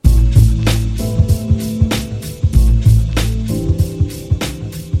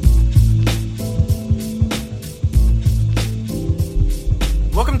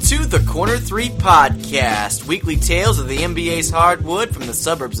Corner 3 Podcast, weekly tales of the NBA's hardwood from the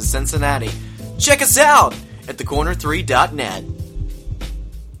suburbs of Cincinnati. Check us out at thecorner3.net.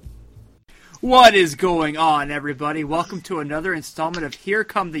 What is going on, everybody? Welcome to another installment of Here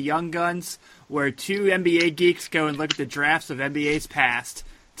Come the Young Guns, where two NBA geeks go and look at the drafts of NBA's past.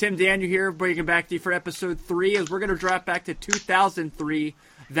 Tim Daniel here, bringing back to you for episode 3, as we're going to drop back to 2003.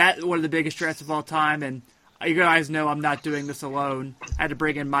 That one of the biggest drafts of all time, and you guys know I'm not doing this alone. I had to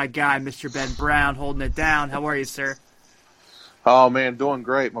bring in my guy, Mr. Ben Brown, holding it down. How are you, sir? Oh, man, doing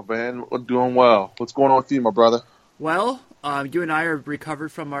great, my man. Doing well. What's going on with you, my brother? Well, you and I are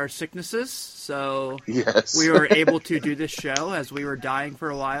recovered from our sicknesses, so yes. We were able to do this show as we were dying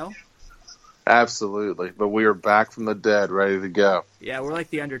for a while. Absolutely, but we are back from the dead, ready to go. Yeah, we're like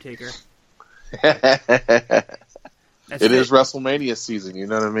The Undertaker. It is WrestleMania season, you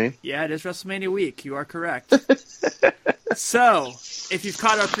know what I mean? Yeah, it is WrestleMania week. You are correct. So, if you've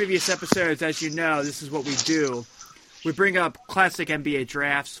caught our previous episodes, as you know, this is what we do. We bring up classic NBA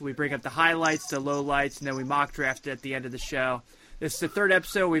drafts. We bring up the highlights, the lowlights, and then we mock draft it at the end of the show. This is the third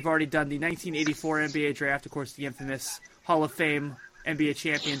episode. We've already done the 1984 NBA draft, of course, the infamous Hall of Fame NBA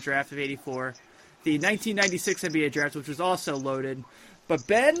champion draft of 84. The 1996 NBA draft, which was also loaded. But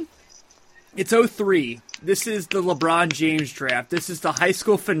Ben, it's 03. This is the LeBron James draft. This is the high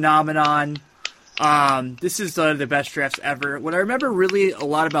school phenomenon. This is one of the best drafts ever. What I remember really a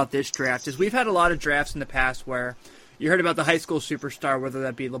lot about this draft is we've had a lot of drafts in the past where you heard about the high school superstar, whether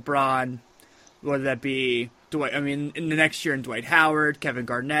that be LeBron, whether that be Dwight. I mean, in the next year in Dwight Howard, Kevin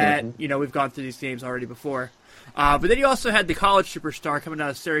Garnett. Mm-hmm. You know, we've gone through these names already before. But then you also had the college superstar coming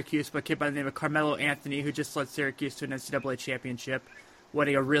out of Syracuse, a kid by the name of Carmelo Anthony, who just led Syracuse to an NCAA championship,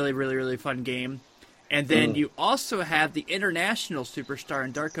 winning a really, really, really fun game. And then you also have the international superstar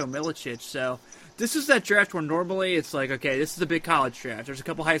in Darko Milicic. So this is that draft where normally it's like, okay, this is a big college draft. There's a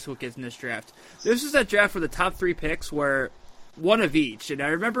couple high school kids in this draft. This is that draft where the top 3 picks were one of each. And I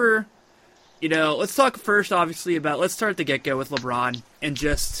remember, you know, let's talk first, obviously, let's start at the get-go with LeBron and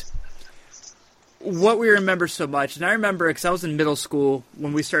just what we remember so much. And I remember, because I was in middle school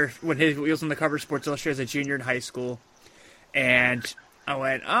when he was on the cover of Sports Illustrated as a junior in high school. And I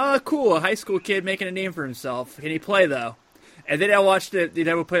went, oh, cool, a high school kid making a name for himself. Can he play, though? And then I watched it,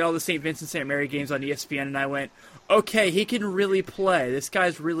 we played all the St. Vincent St. Mary games on ESPN, and I went, okay, he can really play. This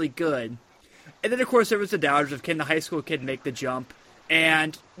guy's really good. And then, of course, there was the doubters of can the high school kid make the jump?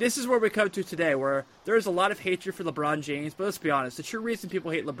 And this is where we come to today, where there is a lot of hatred for LeBron James, but let's be honest, the true reason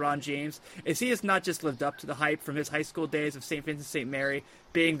people hate LeBron James is he has not just lived up to the hype from his high school days of St. Vincent St. Mary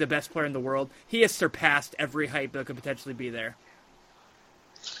being the best player in the world. He has surpassed every hype that could potentially be there.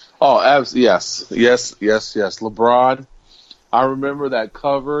 Oh, yes. LeBron, I remember that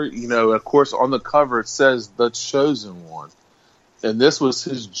cover. You know, of course, on the cover it says The Chosen One. And this was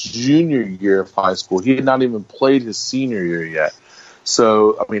his junior year of high school. He had not even played his senior year yet.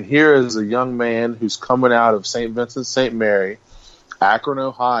 So, I mean, here is a young man who's coming out of St. Vincent St. Mary, Akron,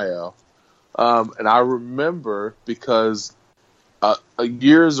 Ohio. And I remember because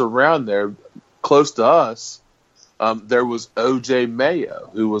years around there, close to us, there was O.J.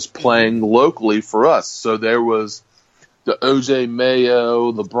 Mayo, who was playing locally for us. So there was the O.J.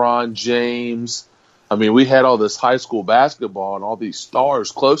 Mayo, LeBron James. I mean, we had all this high school basketball and all these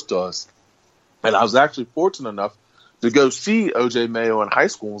stars close to us. And I was actually fortunate enough to go see O.J. Mayo in high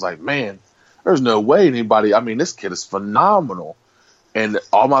school and was like, man, there's no way anybody – I mean, this kid is phenomenal. And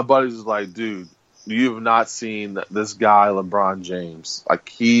all my buddies was like, dude, you have not seen this guy, LeBron James. Like,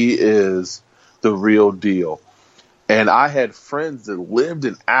 he is the real deal. And I had friends that lived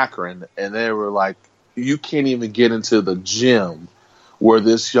in Akron, and they were like, you can't even get into the gym where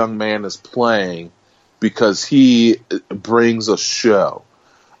this young man is playing because he brings a show.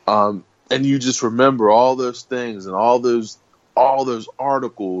 And you just remember all those things and all those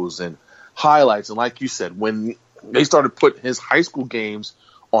articles and highlights. And like you said, when they started putting his high school games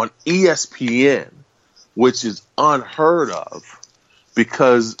on ESPN, which is unheard of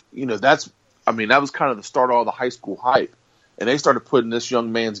because, you know, that was kind of the start of all the high school hype. And they started putting this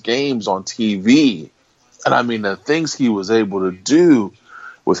young man's games on TV. And I mean, the things he was able to do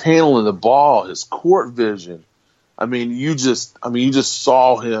with handling the ball, his court vision. I mean, you just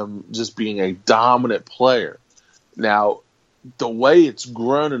saw him just being a dominant player. Now, the way it's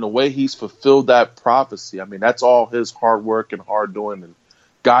grown and the way he's fulfilled that prophecy, I mean, that's all his hard work and hard doing and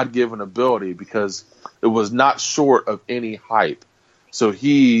God-given ability because it was not short of any hype. So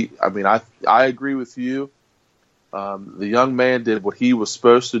I agree with you. The young man did what he was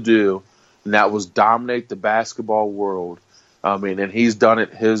supposed to do, and that was dominate the basketball world. I mean, and he's done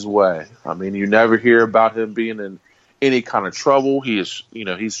it his way. I mean, you never hear about him being an any kind of trouble. He is,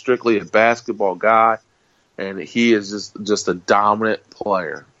 he's strictly a basketball guy, and he is just a dominant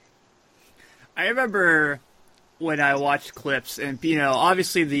player. I remember when I watched clips, and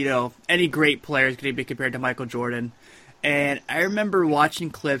obviously any great player is going to be compared to Michael Jordan. And I remember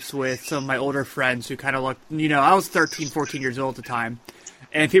watching clips with some of my older friends who kind of looked, I was 13, 14 years old at the time.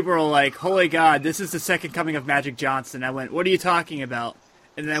 And people were like, holy God, this is the second coming of Magic Johnson. I went, what are you talking about?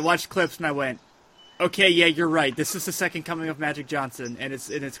 And then I watched clips and I went, okay, yeah, you're right. This is the second coming of Magic Johnson, and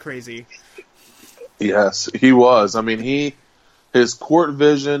it's crazy. Yes, he was. I mean, his court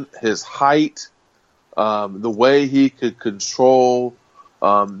vision, his height, the way he could control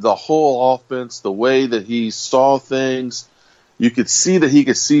the whole offense, the way that he saw things, you could see that he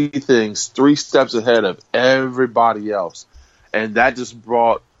could see things 3 steps ahead of everybody else. And that just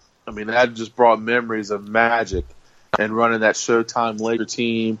brought memories of Magic and running that Showtime Laker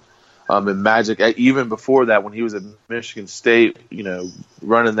team, and Magic, even before that when he was at Michigan State,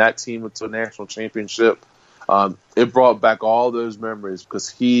 running that team to a national championship. It brought back all those memories because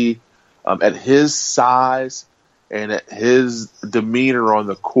he, at his size and at his demeanor on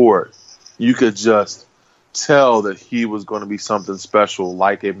the court, you could just tell that he was going to be something special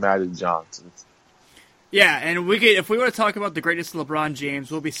like a Magic Johnson. Yeah, and if we want to talk about the greatest LeBron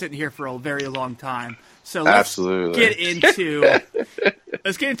James, we'll be sitting here for a very long time. So let's get into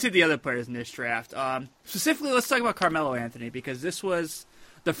the other players in this draft. Specifically, let's talk about Carmelo Anthony, because this was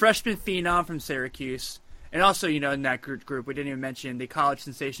the freshman phenom from Syracuse, and also in that group we didn't even mention the college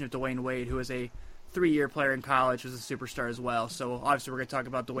sensation of Dwayne Wade, who was a 3-year player in college, was a superstar as well. So obviously we're going to talk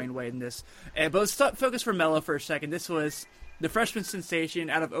about Dwayne Wade in this. But let's focus for Melo for a second. This was the freshman sensation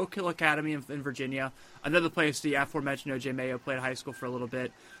out of Oak Hill Academy in Virginia, another place the aforementioned O.J. Mayo played high school for a little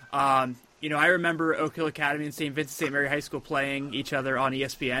bit. I remember Oak Hill Academy and St. Vincent St. Mary High School playing each other on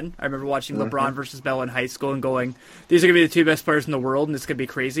ESPN. I remember watching LeBron versus Melo in high school and going, these are going to be the 2 best players in the world, and it's going to be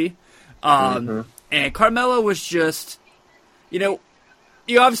crazy. And Carmelo was just,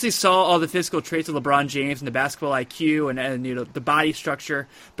 you obviously saw all the physical traits of LeBron James and the basketball IQ and the body structure,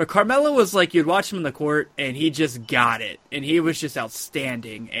 but Carmelo was like, you'd watch him in the court and he just got it, and he was just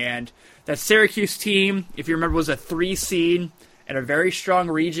outstanding. And that Syracuse team, if you remember, was a 3 seed in a very strong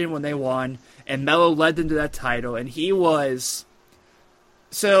region when they won, and Melo led them to that title, and he was,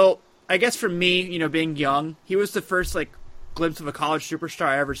 so I guess for me, being young, he was the first glimpse of a college superstar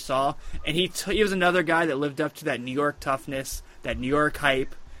I ever saw, and he was another guy that lived up to that New York toughness, that New York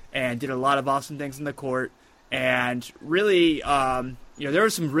hype, and did a lot of awesome things in the court. And really, there were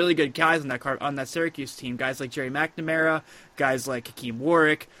some really good guys on that Syracuse team. Guys like Jerry McNamara, guys like Hakeem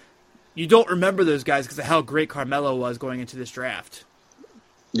Warwick. You don't remember those guys because of how great Carmelo was going into this draft.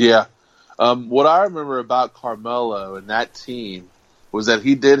 Yeah. What I remember about Carmelo and that team was that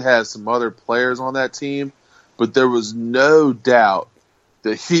he did have some other players on that team, but there was no doubt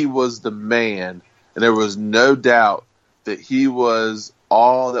that he was the man, and there was no doubt that he was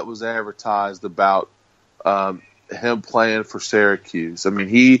all that was advertised about him playing for Syracuse. I mean,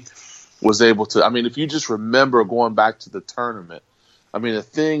 he was able to, if you just remember going back to the tournament, the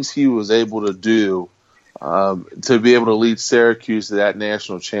things he was able to do to be able to lead Syracuse to that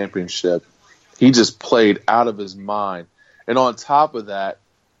national championship, he just played out of his mind. And on top of that,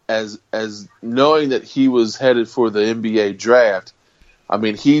 as knowing that he was headed for the NBA draft,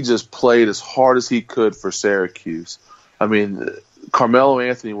 he just played as hard as he could for Syracuse. Carmelo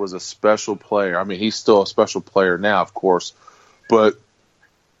Anthony was a special player. He's still a special player now, of course. But,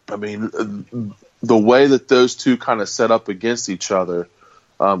 the way that those two kind of set up against each other,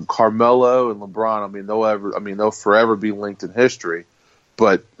 Carmelo and LeBron, they'll forever be linked in history.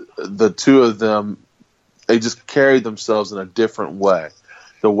 But the two of them, they just carried themselves in a different way.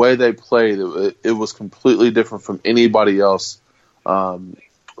 The way they played, it was completely different from anybody else from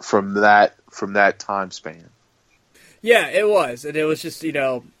that time span. Yeah, it was. And it was just,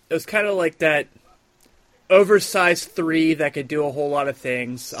 it was kind of like that oversized 3 that could do a whole lot of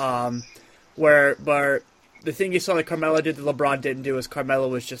things. Where the thing you saw that Carmelo did that LeBron didn't do is Carmelo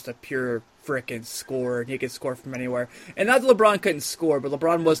was just a pure frickin' scorer, and he could score from anywhere. And not that LeBron couldn't score, but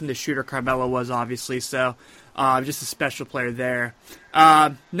LeBron wasn't the shooter Carmelo was, obviously, so just a special player there.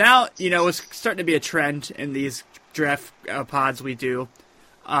 Now, it's starting to be a trend in these draft pods we do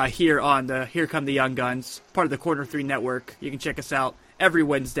here on the Here Come the Young Guns, part of the Corner 3 Network. You can check us out every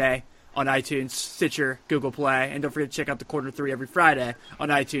Wednesday on iTunes, Stitcher, Google Play, and don't forget to check out the Corner 3 every Friday on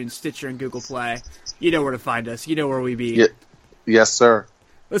iTunes, Stitcher, and Google Play. You know where to find us. You know where we be. Yes, sir.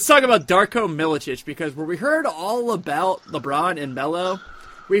 Let's talk about Darko Milicic, because where we heard all about LeBron and Melo,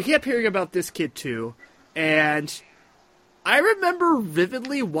 we kept hearing about this kid too. And I remember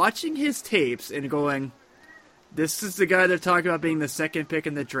vividly watching his tapes and going, This is the guy they're talking about being the second pick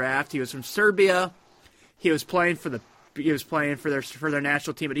in the draft. He was from Serbia. He was playing for their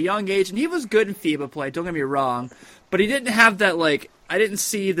national team at a young age, and he was good in FIBA play. Don't get me wrong, but he didn't have that I didn't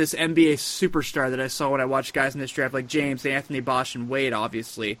see this NBA superstar that I saw when I watched guys in this draft like James, Anthony, Bosh, and Wade,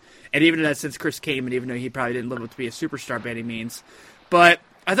 obviously, and even in that sense, Chris Kaman, even though he probably didn't live up to be a superstar by any means. But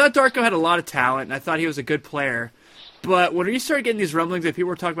I thought Darko had a lot of talent, and I thought he was a good player. But when we started getting these rumblings that people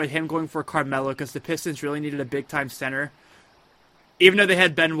were talking about him going for Carmelo because the Pistons really needed a big-time center, even though they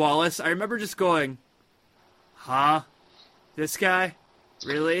had Ben Wallace, I remember just going, huh? This guy?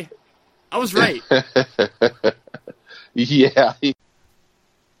 Really? I was right. Yeah.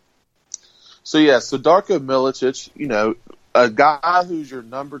 So Darko Milicic, a guy who's your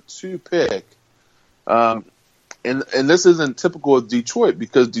number 2 pick, and this isn't typical of Detroit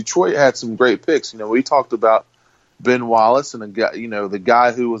because Detroit had some great picks. We talked about Ben Wallace and the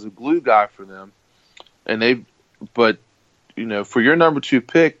guy who was a glue guy for them, but for your number 2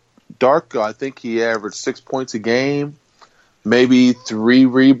 pick, Darko, I think he averaged 6 points a game, maybe 3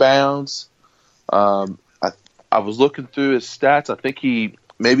 rebounds. I was looking through his stats. I think he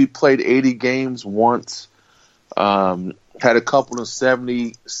maybe played 80 games once. Had a couple of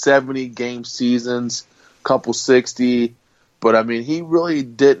 70 game seasons, couple 60. But, he really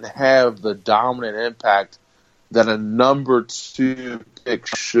didn't have the dominant impact that a number 2 pick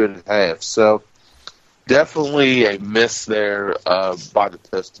should have. So, definitely a miss there by the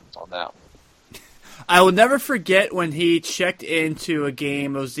Pistons on that one. I will never forget when he checked into a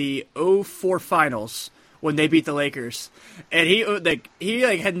game. It was the 2004 finals when they beat the Lakers, and he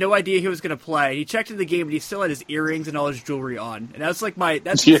had no idea he was going to play. He checked into the game, and he still had his earrings and all his jewelry on. And that's that's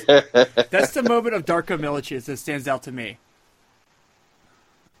the moment of Darko Milicic that stands out to me.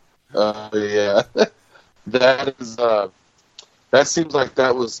 Yeah, that is. That seems like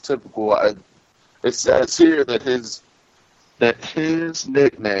that was typical. It says here that his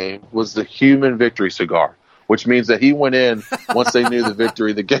nickname was the Human Victory Cigar, which means that he went in once they knew the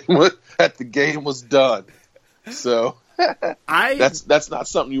victory. The game was done. So that's not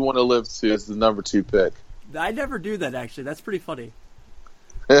something you want to live to as the number 2 pick. I never do that, actually. That's pretty funny.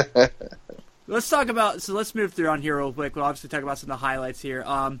 Let's move through on here real quick. We'll obviously talk about some of the highlights here.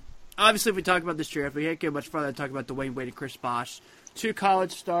 Obviously, if we talk about this draft, we can't get much further than talk about Dwayne Wade and Chris Bosh, 2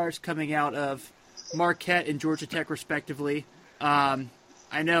 college stars coming out of Marquette and Georgia Tech, respectively.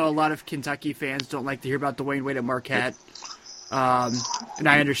 I know a lot of Kentucky fans don't like to hear about Dwayne Wade at Marquette, and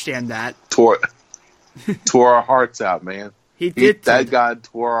I understand that. Tore our hearts out, man. That guy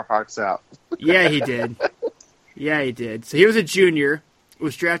tore our hearts out. Yeah, he did. So he was a junior,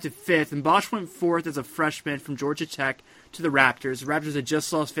 was drafted 5th, and Bosh went 4th as a freshman from Georgia Tech to the Raptors. The Raptors had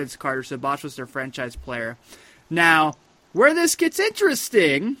just lost Vince Carter, so Bosh was their franchise player. Now, where this gets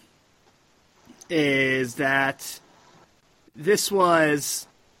interesting is that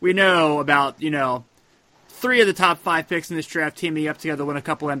we know about, 3 of the top 5 picks in this draft teaming up together to win a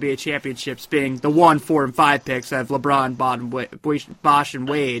couple NBA championships, being the 1, 4, and 5 picks of LeBron, Bosh, and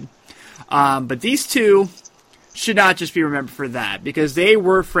Wade. But these 2 should not just be remembered for that, because they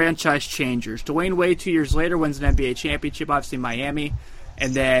were franchise changers. Dwayne Wade, 2 years later, wins an NBA championship, obviously Miami.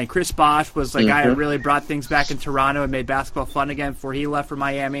 And then Chris Bosh was the guy who really brought things back in Toronto and made basketball fun again before he left for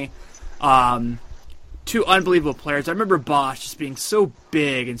Miami. 2 unbelievable players. I remember Bosh just being so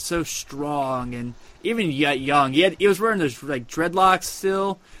big and so strong, and even yet young. He was wearing those dreadlocks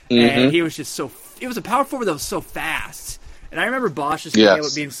still, and he was just he was a power forward that was so fast. And I remember Bosh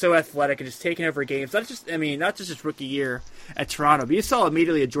just being so athletic and just taking over games. Not just his rookie year at Toronto, but you saw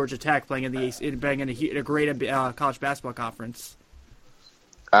immediately at Georgia Tech playing in a great college basketball conference.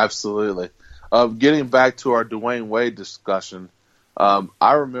 Absolutely. Getting back to our Dwayne Wade discussion,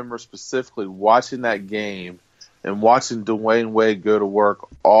 I remember specifically watching that game and watching Dwayne Wade go to work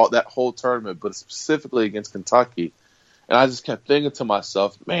all that whole tournament, but specifically against Kentucky. And I just kept thinking to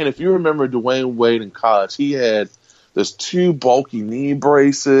myself, man, if you remember Dwayne Wade in college, he had those 2 bulky knee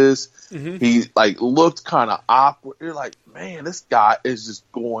braces. He looked kind of awkward. You're like, man, this guy is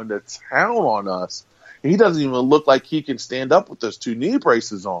just going to town on us. He doesn't even look like he can stand up with those 2 knee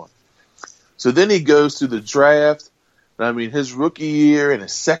braces on. So then he goes to the draft. And his rookie year and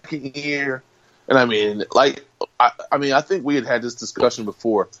his second year. And I think we had this discussion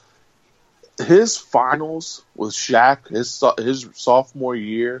before. His finals with Shaq, his sophomore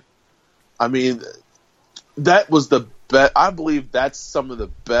year, that was the best. I believe that's some of the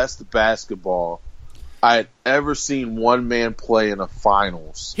best basketball I had ever seen one man play in a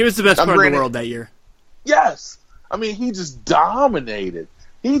finals. He was the best player in the world that year. Yes. He just dominated.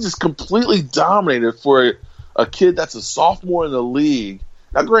 He just completely dominated for a kid that's a sophomore in the league.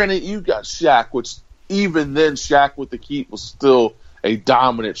 Now, granted, you got Shaq, which, even then, Shaq with the Heat was still a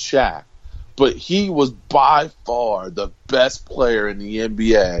dominant Shaq. But he was by far the best player in the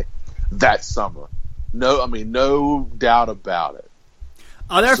NBA that summer. No doubt about it.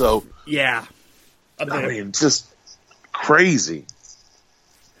 Yeah. Just crazy.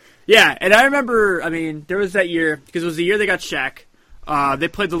 Yeah, and I remember, there was that year, because it was the year they got Shaq. They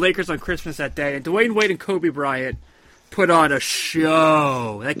played the Lakers on Christmas that day, and Dwayne Wade and Kobe Bryant put on a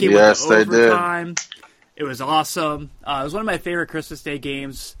show. That game went to overtime. It was awesome. It was one of my favorite Christmas Day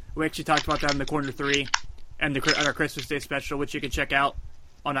games. We actually talked about that in the Corner 3 and on our Christmas Day special, which you can check out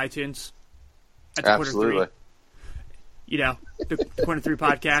on iTunes. At the Absolutely. Corner 3. The Corner 3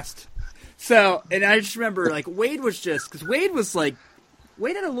 podcast. So, and I just remember, Wade was because Wade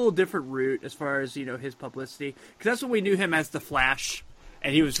had a little different route as far as, his publicity. Because that's when we knew him as the Flash.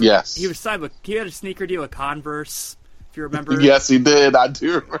 And he was signed with, he had a sneaker deal with Converse, if you remember. Yes, he did. I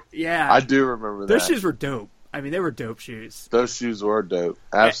do remember. Yeah. I do remember that. Those shoes were dope. They were dope shoes. Those shoes were dope.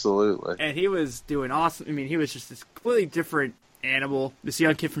 Absolutely. And he was doing awesome. He was just this completely different animal. This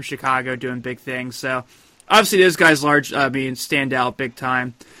young kid from Chicago doing big things. So, obviously, those guys stand out big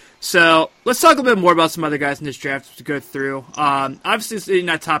time. So, let's talk a little bit more about some other guys in this draft to go through. Obviously, in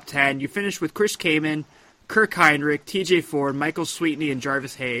that top 10, you finished with Chris Kaman, Kirk Hinrich, TJ Ford, Michael Sweetney, and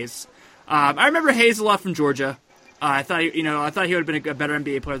Jarvis Hayes. I remember Hayes a lot from Georgia. I thought he would have been a better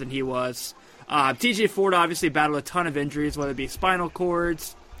NBA player than he was. TJ Ford obviously battled a ton of injuries, whether it be spinal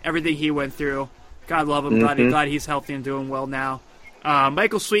cords, everything he went through. God love him. Glad he's healthy and doing well now.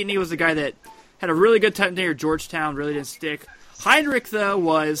 Michael Sweetney was the guy that had a really good time there at Georgetown, really didn't stick. Hinrich, though,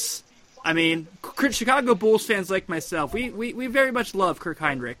 was, Chicago Bulls fans like myself, we very much love Kirk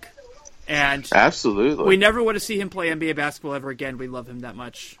Hinrich. And absolutely, we never want to see him play NBA basketball ever again. We love him that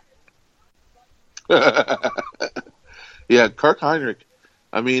much. Yeah, Kirk Hinrich.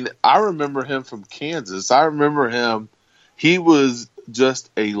 I remember him from Kansas. I remember him. He was just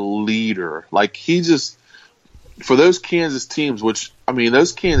a leader. For those Kansas teams,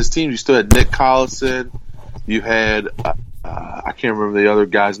 those Kansas teams, you still had Nick Collison. You had, I can't remember the other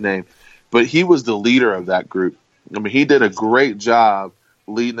guy's name, but he was the leader of that group. He did a great job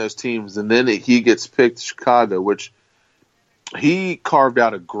leading those teams. And then he gets picked to Chicago, which he carved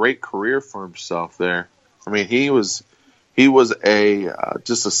out a great career for himself there. He was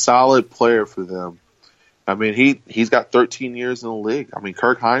just a solid player for them. He's got 13 years in the league.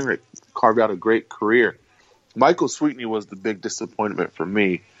 Kirk Hinrich carved out a great career. Michael Sweetney was the big disappointment for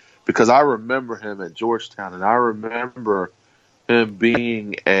me because I remember him at Georgetown, and I remember him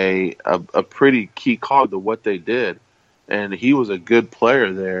being a pretty key cog to what they did, and he was a good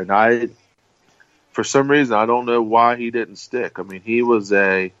player there. And for some reason, I don't know why he didn't stick. He was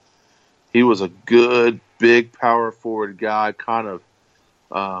a good, big power forward guy, kind of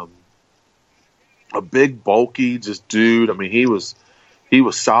a big, bulky, just dude. He was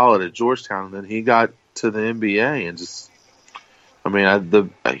solid at Georgetown, and then he got to the NBA and just,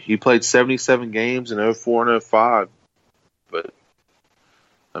 he played 77 games in 04 and 05, but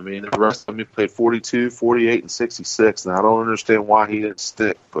the rest of them he played 42, 48, and 66, and I don't understand why he didn't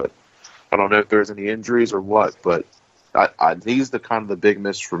stick, but I don't know if there's any injuries or what, but he's the kind of the big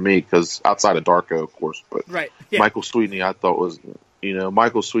miss for me, because outside of Darko, of course, but right. Yeah. Michael Sweetney, I thought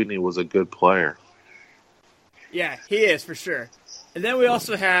Michael Sweetney was a good player. Yeah, he is for sure. And then we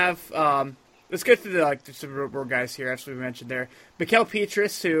also have, let's get through some more guys here, as we mentioned there. Mikael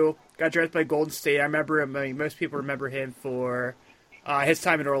Pietrus, who got drafted by Golden State. I remember him. Most people remember him for his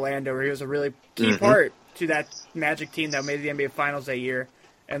time in Orlando, where he was a really key part to that Magic team that made the NBA Finals that year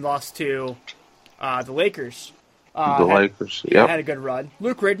and lost to the Lakers. Lakers, yeah. Had a good run.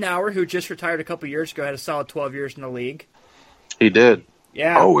 Luke Ridnour, who just retired a couple years ago, had a solid 12 years in the league. He did.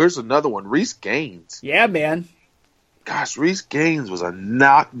 Yeah. Oh, here's another one. Reece Gaines. Yeah, man. Gosh, Reece Gaines was a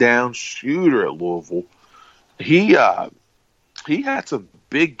knockdown shooter at Louisville. He had some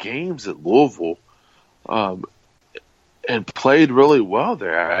big games at Louisville, and played really well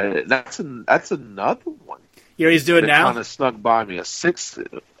there. That's another one. You know what he's doing now? Kind of snuck by me.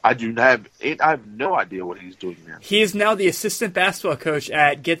 I have no idea what he's doing now. He is now the assistant basketball coach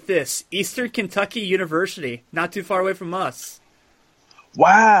at, get this, Eastern Kentucky University, not too far away from us.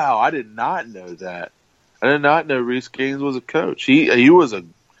 Wow, I did not know that. I did not know Reece Gaines was a coach. He was a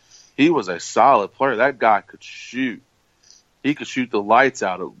solid player. That guy could shoot. He could shoot the lights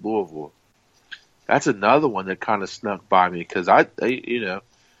out at Louisville. That's another one that kind of snuck by me because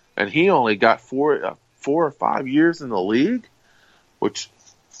and he only got 4 or 5 years in the league, which,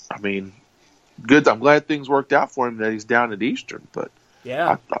 good. I'm glad things worked out for him that he's down at Eastern. But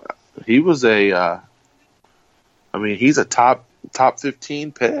yeah, he was he's a top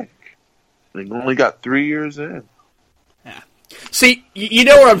 15 pick. He only got 3 years in. Yeah. See, you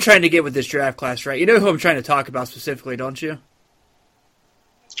know where I'm trying to get with this draft class, right? You know who I'm trying to talk about specifically, don't you?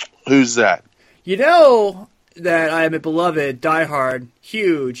 Who's that? You know that I am a beloved, diehard,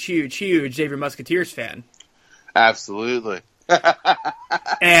 huge Xavier Musketeers fan. Absolutely.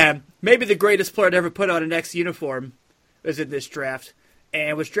 And maybe the greatest player to ever put on an X uniform was in this draft,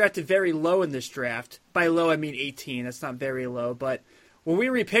 and was drafted very low in this draft. By low, I mean 18. That's not very low, but when we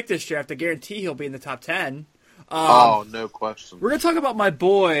repick this draft, I guarantee he'll be in the top 10. No question. We're going to talk about my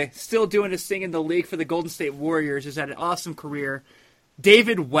boy, still doing his thing in the league for the Golden State Warriors, who's had an awesome career.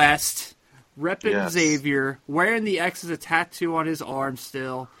 David West, repping Xavier, wearing the X as a tattoo on his arm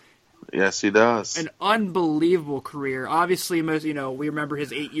still. Yes, he does. An unbelievable career. Obviously, we remember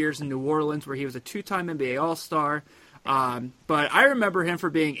his 8 years in New Orleans where he was a 2-time NBA All-Star. But I remember him for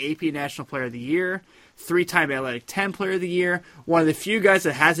being AP National Player of the Year, 3-time Atlantic 10 Player of the Year, one of the few guys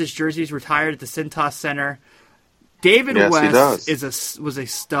that has his jerseys retired at the Cintas Center. David West was a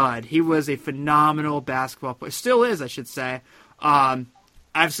stud. He was a phenomenal basketball player. Still is, I should say.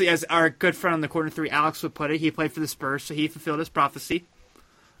 Obviously, as our good friend on the Corner 3, Alex, would put it, he played for the Spurs, so he fulfilled his prophecy.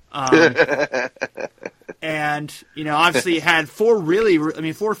 And obviously had 4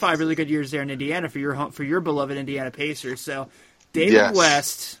 or 5 really good years there in Indiana for your beloved Indiana Pacers. So David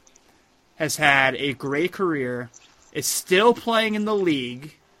West has had a great career, is still playing in the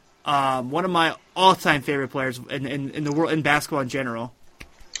league. One of my all-time favorite players in the world in basketball in general.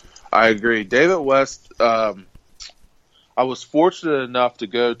 I agree. David West. I was fortunate enough to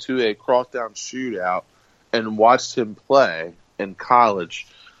go to a cross-down shootout and watched him play in college.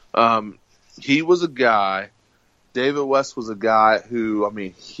 He was a guy, David West was a guy who,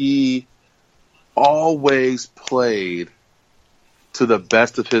 he always played to the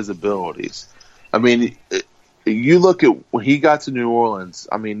best of his abilities. You look at when he got to New Orleans,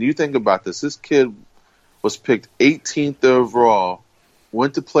 you think about this. This kid was picked 18th overall,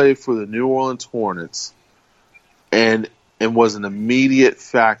 went to play for the New Orleans Hornets, and was an immediate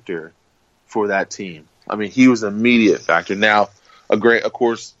factor for that team. He was an immediate factor. Now, of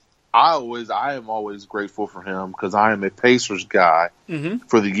course, I am always grateful for him because I am a Pacers guy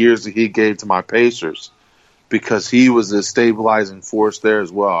for the years that he gave to my Pacers because he was a stabilizing force there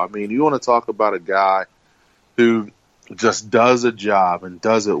as well. You want to talk about a guy who just does a job and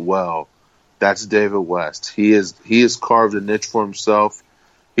does it well. That's David West. He has carved a niche for himself.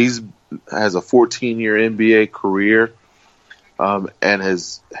 Has a 14-year NBA career and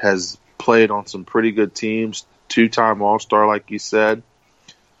has played on some pretty good teams. 2-time All-Star, like you said.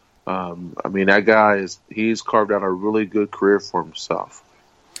 That guy he's carved out a really good career for himself.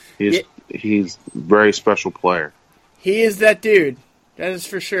 He's a very special player. He is that dude. That is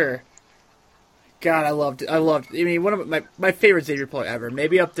for sure. God, I loved it. One of my favorite Xavier player ever.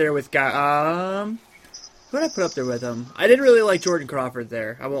 Maybe up there with who did I put up there with him? I didn't really like Jordan Crawford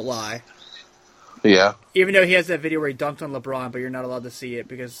there. I won't lie. Yeah. Even though he has that video where he dunked on LeBron, but you're not allowed to see it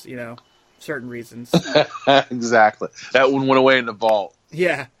because certain reasons. Exactly. That one went away in the vault.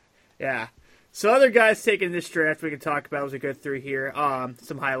 Yeah. So other guys taking this draft we can talk about as we go through here.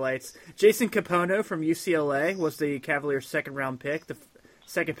 Some highlights. Jason Kapono from UCLA was the Cavaliers' second-round pick, the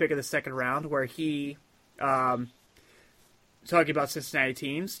second pick of the second round, where he, talking about Cincinnati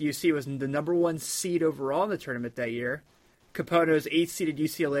teams, UC was the number 1 seed overall in the tournament that year. Kapono's 8th-seeded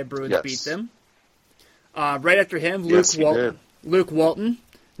UCLA Bruins beat them. Right after him, Luke Walton,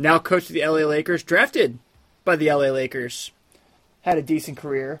 now coach of the LA Lakers, drafted by the LA Lakers, had a decent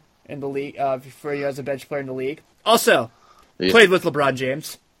career in the league for you as a bench player in the league. Also, played with LeBron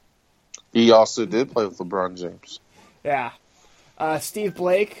James. He also did play with LeBron James. Yeah. Steve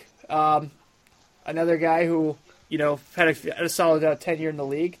Blake, another guy who, had a solid 10 year in the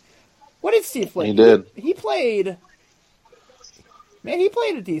league. What did Steve Blake? He did. He played. Man, he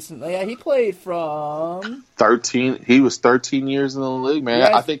played a decent. Yeah, he played from 13. He was 13 years in the league, man.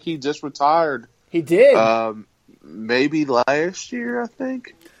 Yeah, I think he just retired. He did. Maybe last year, I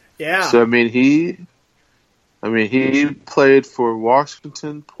think. Yeah. So he played for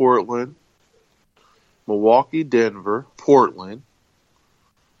Washington, Portland, Milwaukee, Denver, Portland,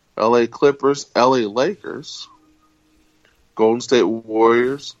 LA Clippers, LA Lakers, Golden State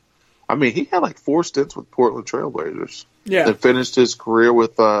Warriors. He had like 4 stints with Portland Trailblazers. Yeah. And finished his career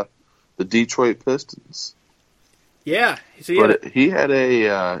with the Detroit Pistons. Yeah. So he had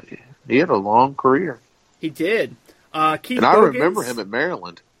a long career. He did. Keith and I remember him at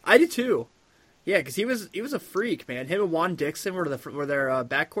Maryland. I do too. Yeah, because he was a freak, man. Him and Juan Dixon were their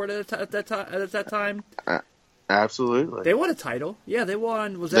backcourt at that time. Absolutely. They won a title. Yeah, they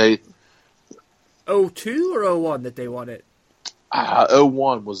won. Was that 02 or 01 that they won it?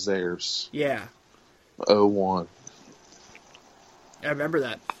 '01 was theirs. Yeah. '01. I remember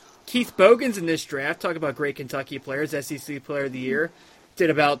that. Keith Bogan's in this draft. Talk about great Kentucky players. SEC Player of the Year. Did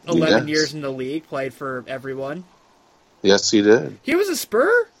about 11 years in the league. Played for everyone. Yes, he did. He was a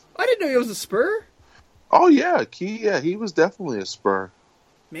Spur? I didn't know he was a Spur. Oh, yeah. He was definitely a Spur.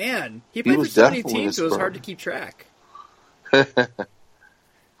 Man, he played for so many teams, so it was hard to keep track.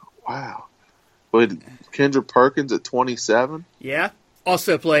 Wow. Played Kendrick Perkins at 27. Yeah.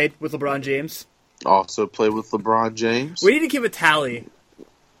 Also played with LeBron James. Also played with LeBron James. We need to keep a tally.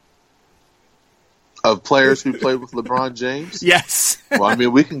 Of players who played with LeBron James? Yes. Well, I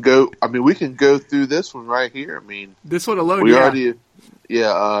mean, we can go through this one right here. I mean, this one alone,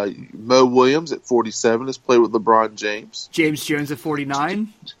 Mo Williams at 47 has played with LeBron James. James Jones at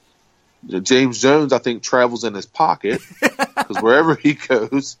 49. James Jones, I think, travels in his pocket because wherever he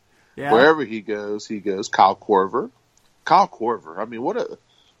goes, he goes. Kyle Korver. I mean,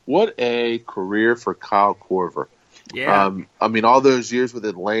 what a career for Kyle Korver. Yeah. I mean, all those years with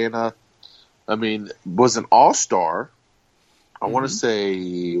Atlanta. I mean, was an all-star. I want to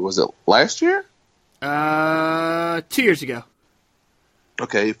say, was it last year? 2 years ago.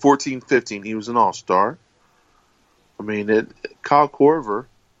 Okay, 14-15, he was an all-star. I mean, Kyle Korver,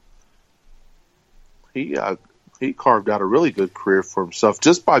 he carved out a really good career for himself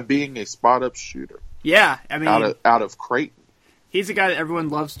just by being a spot-up shooter. Yeah, I mean, out of Creighton. He's a guy that everyone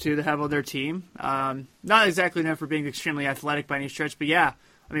loves to have on their team. Not exactly known for being extremely athletic by any stretch, but yeah,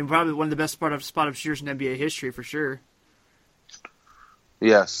 I mean, probably one of the best spot-up shooters in NBA history for sure.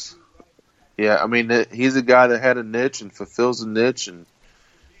 Yes. Yeah, I mean, he's a guy that had a niche and fulfills a niche and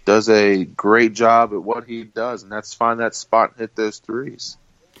does a great job at what he does, and that's find that spot and hit those threes.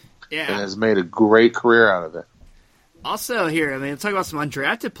 Yeah. And has made a great career out of it. Also here, I mean, let's talk about some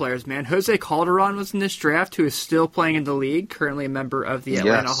undrafted players, man. Jose Calderon was in this draft, who is still playing in the league, currently a member of the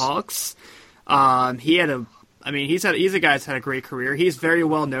Atlanta Hawks. He's a guy that's had a great career. He's very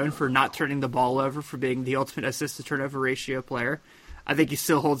well known for not turning the ball over, for being the ultimate assist-to-turnover ratio player. I think he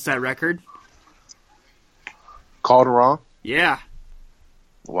still holds that record. Calderon? Yeah.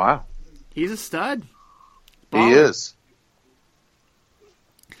 Wow. He's a stud. Baller. He is.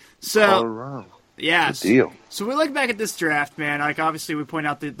 So, Calderon. Yeah. Good deal. So we look back at this draft, man. Like, obviously, we point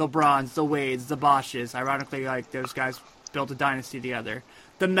out the LeBrons, the Wades, the Bosches. Ironically, like, those guys built a dynasty together.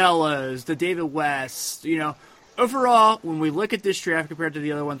 The Melos, the David West. You know, overall, when we look at this draft compared to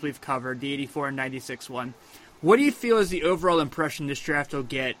the other ones we've covered, the 84 and 96 one, what do you feel is the overall impression this draft will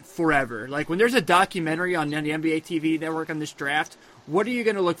get forever? Like, when there's a documentary on the NBA TV network on this draft, what are you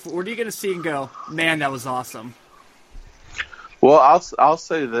going to look for? What are you going to see and go, man, that was awesome? Well, I'll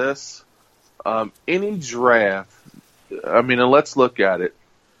say this. Any draft, I mean, and let's look at it.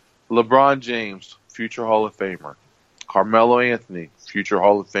 LeBron James, future Hall of Famer. Carmelo Anthony, future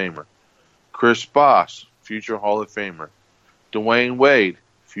Hall of Famer. Chris Bosh, future Hall of Famer. Dwayne Wade,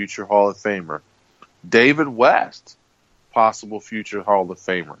 future Hall of Famer. David West, possible future Hall of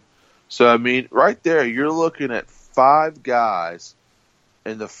Famer. So, I mean, right there, you're looking at 5 guys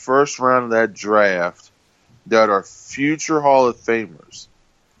in the first round of that draft that are future Hall of Famers.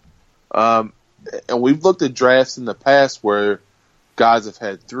 And we've looked at drafts in the past where guys have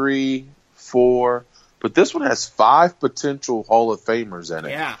had 3, 4, but this one has 5 potential Hall of Famers in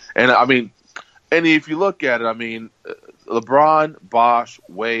it. Yeah. And I mean, and if you look at it, I mean, LeBron, Bosh,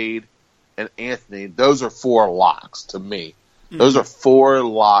 Wade, and Anthony, those are 4 locks to me. Mm-hmm. Those are 4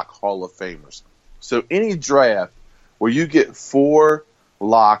 lock Hall of Famers. So any draft where you get 4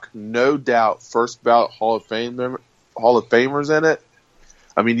 lock, no doubt, first ballot Hall of Famers in it,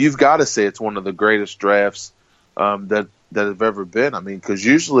 I mean, you've got to say it's one of the greatest drafts that have ever been. I mean, because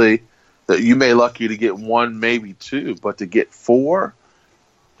usually that you may lucky to get 1, maybe 2, but to get 4,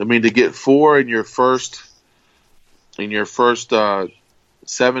 I mean, to get 4 in your first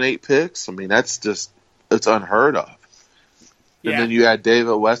 7, 8 picks, I mean, it's unheard of. And then you add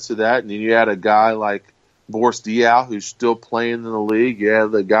David West to that, and then you add a guy like Boris Diaw, who's still playing in the league. You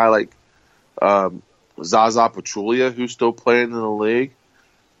have the guy like Zaza Pachulia, who's still playing in the league.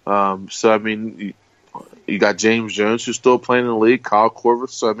 So, I mean, you got James Jones, who's still playing in the league, Kyle Korver.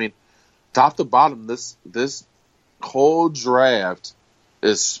 So, I mean, top to bottom, this whole draft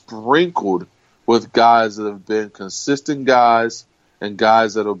is sprinkled with guys that have been consistent guys and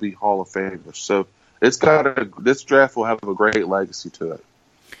guys that will be Hall of Famers. So, this draft will have a great legacy to it.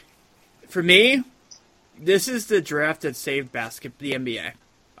 For me, this is the draft that saved the NBA.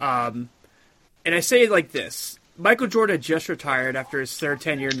 And I say it like this. Michael Jordan had just retired after his third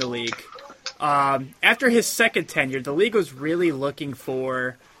tenure in the league. After his second tenure, the league was really looking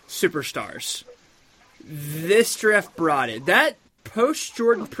for superstars. This draft brought it. That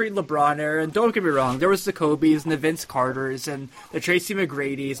post-Jordan, pre-LeBron era, and don't get me wrong, there was the Kobe's and the Vince Carters and the Tracy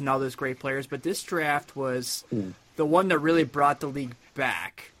McGrady's and all those great players, but this draft was the one that really brought the league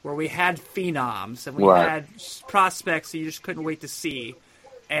back, where we had phenoms and we had prospects that you just couldn't wait to see,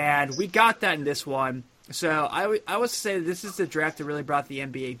 and we got that in this one. So I would say this is the draft that really brought the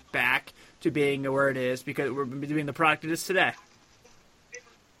NBA back to being where it is, because we're doing the product it is today.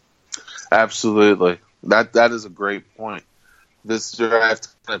 Absolutely. That is a great point. This draft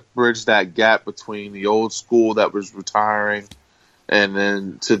kind of bridged that gap between the old school that was retiring and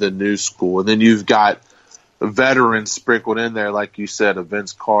then to the new school. And then you've got veterans sprinkled in there, like you said, a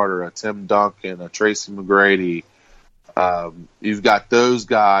Vince Carter, a Tim Duncan, a Tracy McGrady. You've got those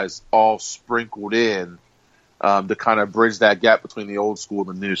guys all sprinkled in to kind of bridge that gap between the old school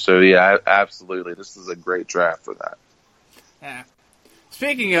and the new. So, yeah, absolutely. This is a great draft for that. Yeah.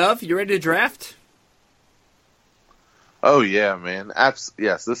 Speaking of, you ready to draft? Oh yeah, man!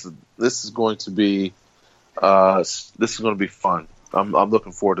 Yes, this is going to be fun. I'm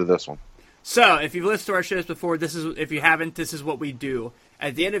looking forward to this one. So, if you've listened to our shows before, if you haven't, this is what we do.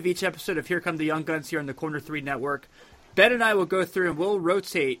 At the end of each episode of Here Come the Young Guns here on the Corner 3 Network, Ben and I will go through and we'll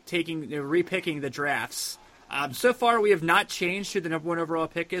rotate, repicking the drafts. So far, we have not changed who the number one overall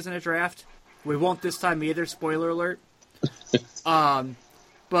pick is in a draft. We won't this time either. Spoiler alert.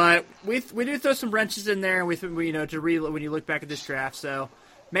 But we do throw some wrenches in there, and when you look back at this draft. So,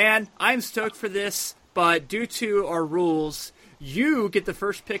 man, I'm stoked for this. But due to our rules, you get the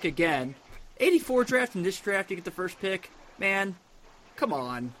first pick again. 84 draft and this draft, you get the first pick. Man, come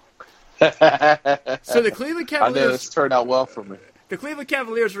on. So the Cleveland Cavaliers. I know this turned out well for me. The Cleveland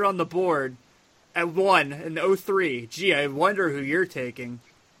Cavaliers are on the board at 1 in 03. Gee, I wonder who you're taking.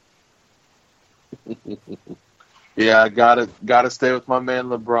 Yeah, I gotta stay with my man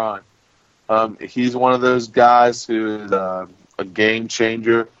LeBron. He's one of those guys who is a game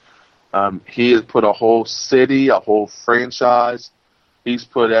changer. He has put a whole city, a whole franchise. He's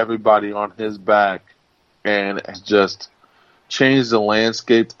put everybody on his back and has just changed the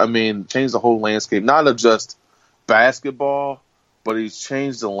landscape. I mean, changed the whole landscape, not of just basketball, but he's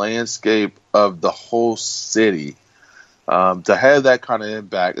changed the landscape of the whole city. To have that kind of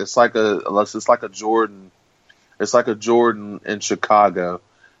impact, it's like a Jordan. It's like a Jordan in Chicago.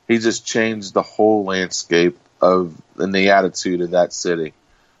 He just changed the whole landscape and the attitude of that city.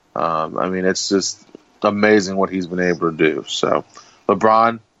 I mean, it's just amazing what he's been able to do. So,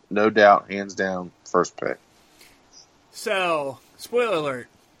 LeBron, no doubt, hands down, first pick. So, spoiler alert: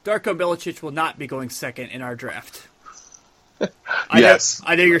 Darko Milicic will not be going second in our draft. Yes,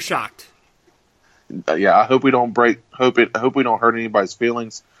 I know you're shocked. Yeah, I hope we don't hope we don't hurt anybody's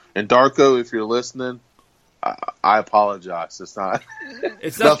feelings. And Darko, if you're listening, I apologize.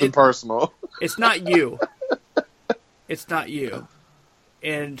 It's nothing personal. It's not you. It's not you.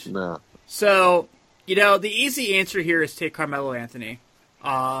 And no. So, the easy answer here is take Carmelo Anthony.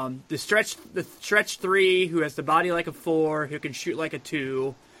 The stretch 3, who has the body like a 4, who can shoot like a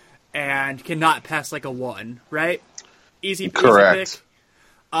 2, and cannot pass like a 1, right? Correct. Easy pick.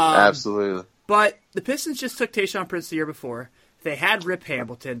 Absolutely. But the Pistons just took Tayshaun Prince the year before. They had Rip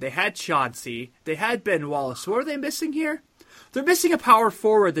Hamilton. They had Chauncey. They had Ben Wallace. What are they missing here? They're missing a power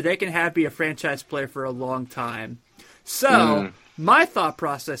forward that they can have be a franchise player for a long time. So, my thought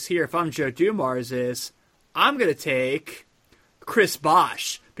process here, if I'm Joe Dumars, is I'm going to take Chris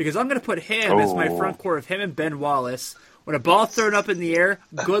Bosh, because I'm going to put him as my front court of him and Ben Wallace. When a ball thrown up in the air,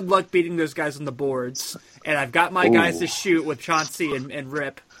 good luck beating those guys on the boards. And I've got my guys to shoot with Chauncey and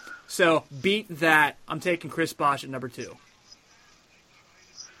Rip. So, beat that. I'm taking Chris Bosh at number 2.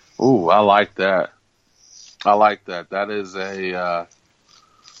 Ooh, I like that. That is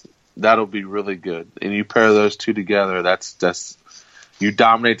that'll be really good. And you pair those two together, that's you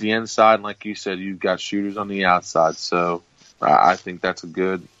dominate the inside, and like you said, you've got shooters on the outside. So I think that's a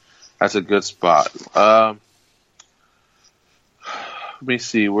good spot. Let me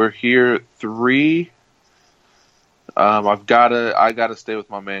see. We're here 3. I gotta stay with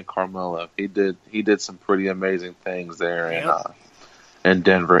my man Carmelo. He did some pretty amazing things there in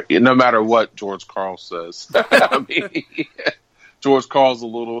Denver. No matter what George Karl says. I mean, George Karl's a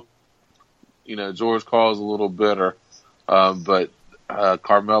little bitter. But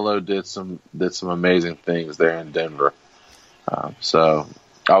Carmelo did some amazing things there in Denver. So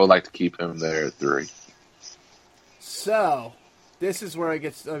I would like to keep him there at 3. So this is where it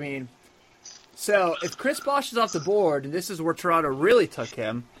gets. So if Chris Bosh is off the board, and this is where Toronto really took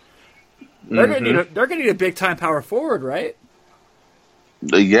him, they're gonna need a big time power forward, right?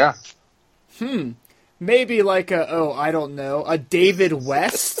 Yeah. Maybe like I don't know, a David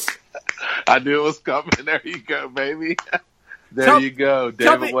West. I knew it was coming. There you go, baby. There you go,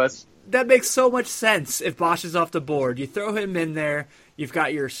 David West. That makes so much sense if Bosch is off the board. You throw him in there. You've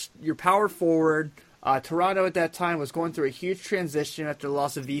got your power forward. Toronto at that time was going through a huge transition after the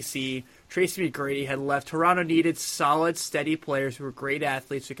loss of VC. Tracy McGrady had left. Toronto needed solid, steady players who were great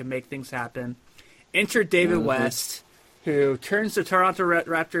athletes who could make things happen. Enter David West, who turns the Toronto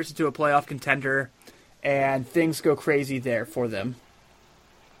Raptors into a playoff contender, and things go crazy there for them.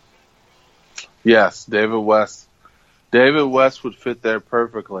 Yes, David West. David West would fit there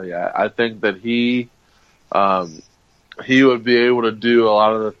perfectly. I think that he would be able to do a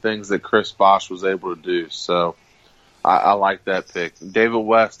lot of the things that Chris Bosh was able to do. So I like that pick. David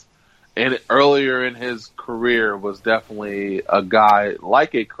West, and earlier in his career, was definitely a guy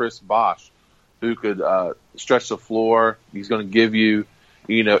like a Chris Bosh who could stretch the floor. He's going to give you,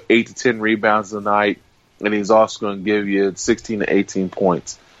 8 to 10 rebounds a night, and he's also going to give you 16 to 18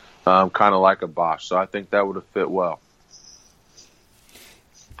 points, kind of like a Bosh. So I think that would have fit well.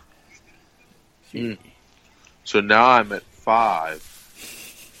 So now I'm at 5.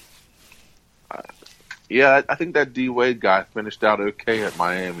 I think that D Wade guy finished out okay at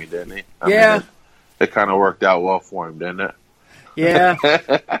Miami, didn't he? I mean, it kind of worked out well for him, didn't it? Yeah.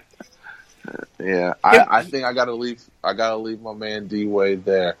 Yeah. I think I gotta leave my man D Wade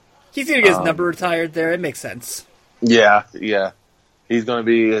there. He's gonna get his number retired there. It makes sense. Yeah.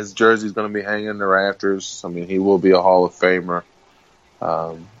 His jersey's gonna be hanging in the rafters. I mean, he will be a Hall of Famer.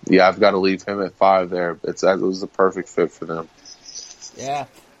 I've got to leave him at 5 there. It was the perfect fit for them. Yeah.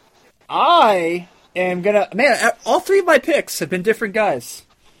 I am going to... Man, all 3 of my picks have been different guys.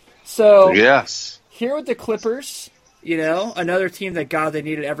 So, yes. Here with the Clippers, another team that, God, they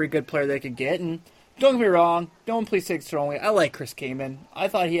needed every good player they could get. And don't get me wrong, no one please take strongly. I like Chris Kaman. I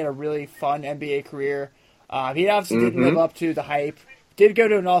thought he had a really fun NBA career. He obviously didn't live up to the hype. Did go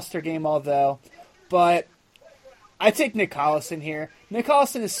to an All-Star game, although. But I take Nick Collison here. Nick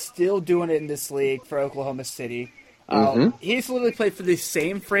Collison is still doing it in this league for Oklahoma City. He's literally played for the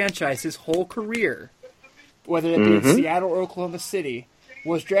same franchise his whole career, whether it be in Seattle or Oklahoma City.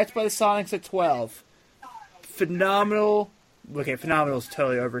 Was drafted by the Sonics at 12. Phenomenal. Okay, phenomenal is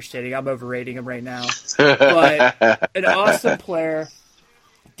totally overstating. I'm overrating him right now. But an awesome player.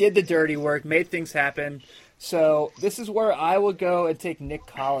 Did the dirty work. Made things happen. So this is where I will go and take Nick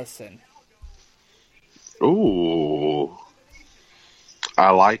Collison. Ooh.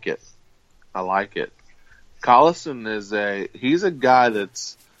 I like it. Collison he's a guy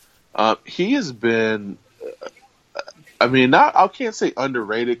that's, he has been, I can't say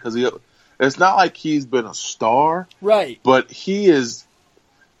underrated because it's not like he's been a star. Right. But he's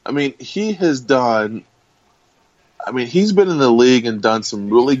been in the league and done some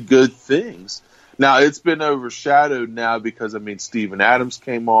really good things. Now, it's been overshadowed now because, Steven Adams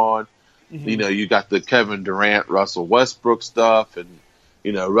came on. You got the Kevin Durant, Russell Westbrook stuff, and,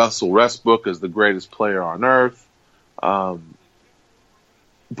 Russell Westbrook is the greatest player on earth. But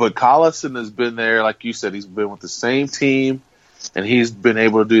Collison has been there, like you said, he's been with the same team, and he's been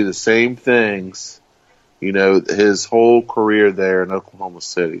able to do the same things, his whole career there in Oklahoma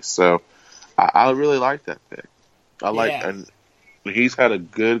City. So I really like that pick. And he's had a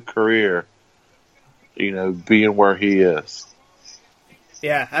good career, being where he is.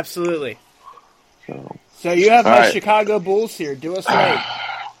 Yeah, absolutely. So you have my Chicago Bulls here. Do us right.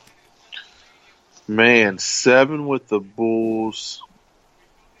 Man, 7 with the Bulls.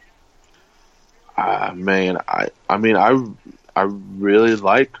 I really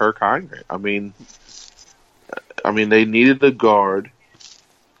like Kirk Hinrich. They needed a guard.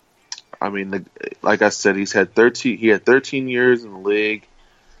 Like I said, he had 13 years in the league.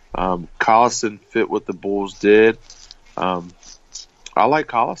 Collison fit what the Bulls did. I like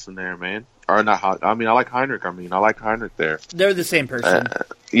Collison there, man. Or not. I like Hinrich. I like Hinrich there. They're the same person.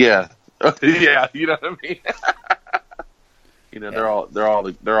 Yeah, yeah. You know what I mean? They're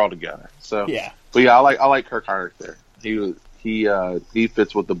all together. So yeah. But yeah, I like Kirk Hinrich there. He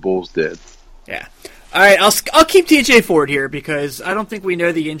fits what the Bulls did. Yeah. All right. I'll keep TJ Ford here because I don't think we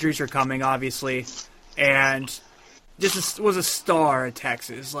know the injuries are coming, obviously, and this was a star at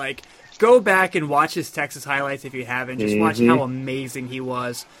Texas. Go back and watch his Texas highlights if you haven't. Just watch how amazing he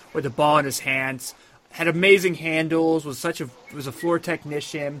was with the ball in his hands. Had amazing handles. Was a floor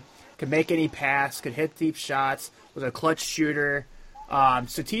technician. Could make any pass. Could hit deep shots. Was a clutch shooter.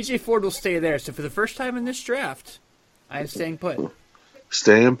 So TJ Ford will stay there. So for the first time in this draft, I am staying put.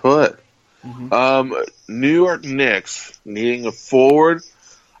 Staying put. New York Knicks needing a forward.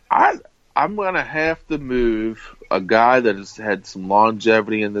 I'm going to have to move a guy that has had some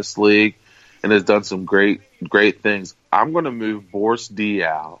longevity in this league and has done some great things. I'm going to move Boris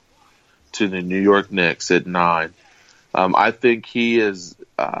Diaw to the New York Knicks at 9. I think he is.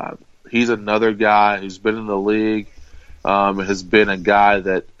 He's another guy who's been in the league. Has been a guy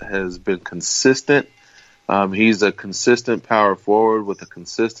that has been consistent. He's a consistent power forward with a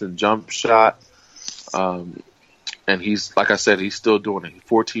consistent jump shot. And he's, like I said, he's still doing it.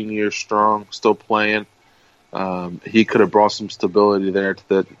 14 years strong, still playing. He could have brought some stability there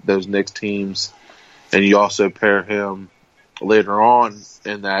to those Knicks teams. And you also pair him later on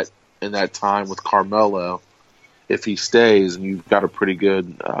in that time with Carmelo. If he stays, and you've got a pretty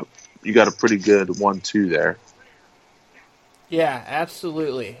good 1-2 there. Yeah,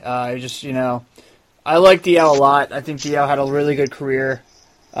 absolutely. I like DL a lot. I think DL had a really good career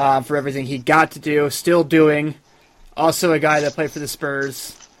for everything he got to do, still doing. Also a guy that played for the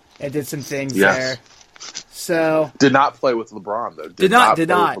Spurs and did some things there. So did not play with LeBron though. Did not. Play with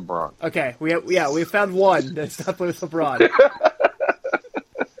LeBron. Okay, we found one that's not played with LeBron.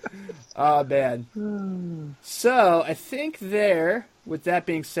 Oh man. So I think with that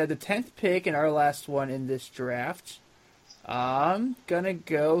being said, the 10th pick and our last one in this draft. I'm gonna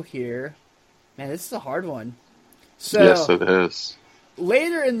go here. Man, this is a hard one. So yes, it is.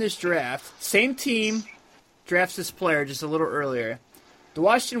 Later in this draft, same team drafts this player just a little earlier. The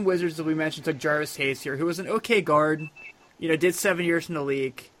Washington Wizards, that we mentioned, took Jarvis Hayes here, who was an okay guard. Did 7 years in the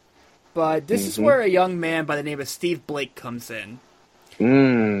league. But this is where a young man by the name of Steve Blake comes in.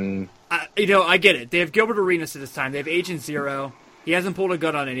 I get it. They have Gilbert Arenas at this time. They have Agent Zero. He hasn't pulled a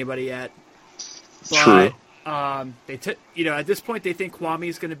gun on anybody yet. But, true. They took. At this point, they think Kwame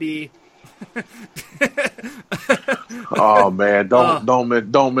is going to be. Oh man! Don't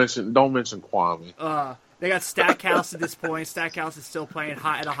mention Kwame. They got Stackhouse at this point. Stackhouse is still playing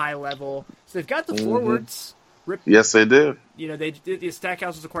at a high level. So they've got the forwards. Rip, yes, they do.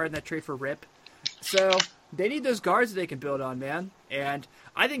 Stackhouse was acquired in that trade for Rip. So they need those guards that they can build on, man. And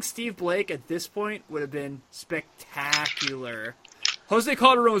I think Steve Blake at this point would have been spectacular. Jose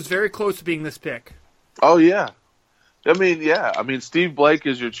Calderon was very close to being this pick. Oh, yeah. I mean, Steve Blake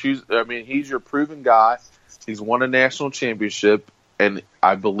is he's your proven guy. He's won a national championship. And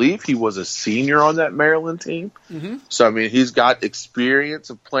I believe he was a senior on that Maryland team. Mm-hmm. So, I mean, he's got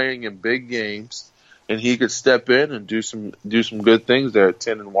experience of playing in big games, and he could step in and do some good things there at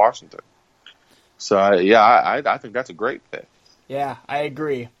 10 in Washington. So, I think that's a great pick. Yeah, I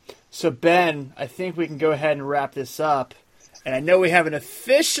agree. So, Ben, I think we can go ahead and wrap this up. And I know we haven't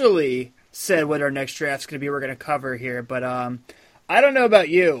officially said what our next draft's going to be we're going to cover here, but I don't know about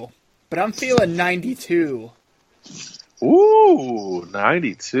you, but I'm feeling 92. Ooh,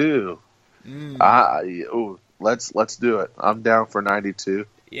 92. Let's do it. I'm down for 92.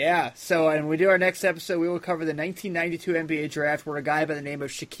 Yeah, so when we do our next episode, we will cover the 1992 NBA draft, where a guy by the name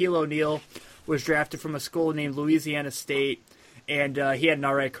of Shaquille O'Neal was drafted from a school named Louisiana State, and he had an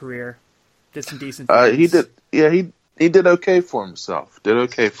alright career. Did some decent things. He did okay for himself.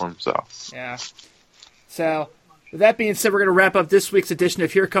 Yeah. So, with that being said, we're going to wrap up this week's edition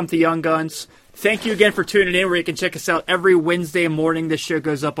of Here Come the Young Guns. Thank you again for tuning in, where you can check us out every Wednesday morning. This show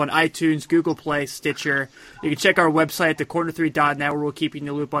goes up on iTunes, Google Play, Stitcher. You can check our website at thecorner3.net, where we'll keep you in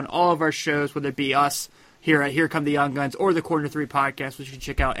the loop on all of our shows, whether it be us here at Here Come the Young Guns or the Corner 3 podcast, which you can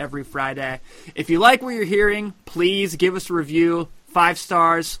check out every Friday. If you like what you're hearing, please give us a review. 5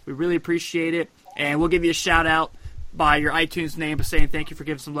 stars. We really appreciate it. And we'll give you a shout-out by your iTunes name by saying thank you for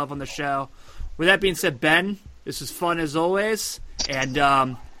giving some love on the show. With that being said, Ben, this was fun as always. And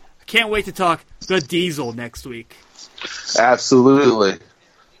I can't wait to talk the Diesel next week. Absolutely.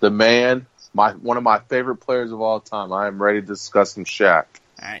 The man, one of my favorite players of all time. I am ready to discuss some Shaq.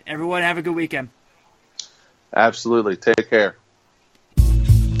 All right, everyone have a good weekend. Absolutely. Take care.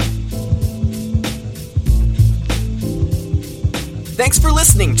 Thanks for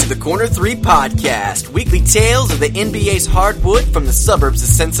listening to the Corner 3 podcast, weekly tales of the NBA's hardwood from the suburbs of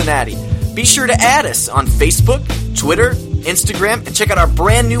Cincinnati. Be sure to add us on Facebook, Twitter, Instagram, and check out our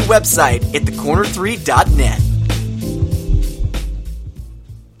brand new website at thecorner3.net.